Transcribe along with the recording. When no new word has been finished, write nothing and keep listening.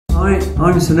Hi,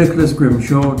 I'm Sir Nicholas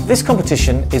Grimshaw. This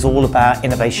competition is all about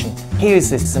innovation. Here is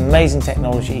this amazing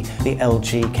technology, the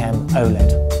LG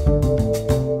OLED.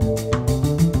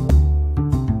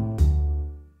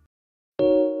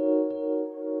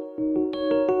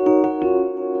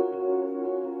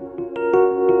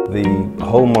 The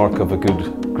hallmark of a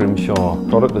good Grimshaw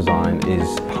product design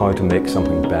is how to make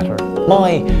something better.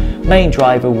 My main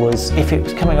driver was, if it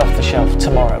was coming off the shelf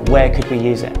tomorrow, where could we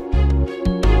use it?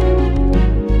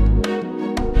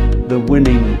 The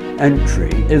winning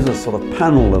entry is a sort of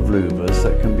panel of louvers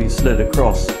that can be slid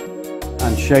across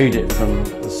and shade it from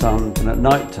the sun, and at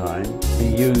night time be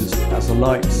used as a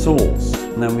light source.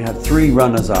 And then we had three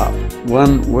runners up.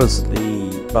 One was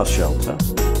the bus shelter,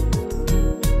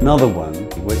 another one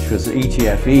which was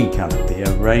ETFE canopy,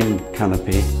 a rain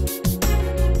canopy,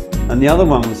 and the other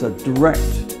one was a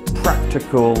direct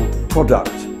practical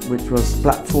product which was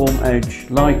platform edge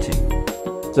lighting.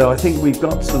 So I think we've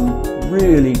got some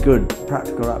really good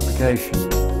practical application.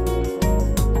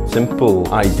 Simple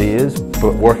ideas,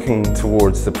 but working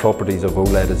towards the properties of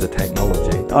OLED as a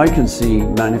technology. I can see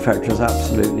manufacturers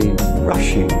absolutely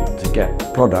rushing to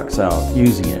get products out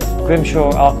using it.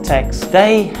 Grimshaw Architects,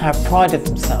 they have prided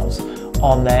themselves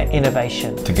on their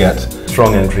innovation. To get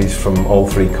strong entries from all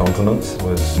three continents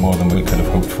was more than we could have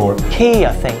hoped for. Key,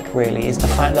 I think, really, is the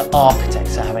fact that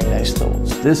architects are having those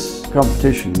thoughts. This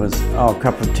competition was our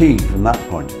cup of tea from that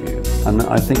point of view, and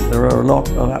I think there are a lot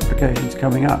of applications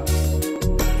coming up.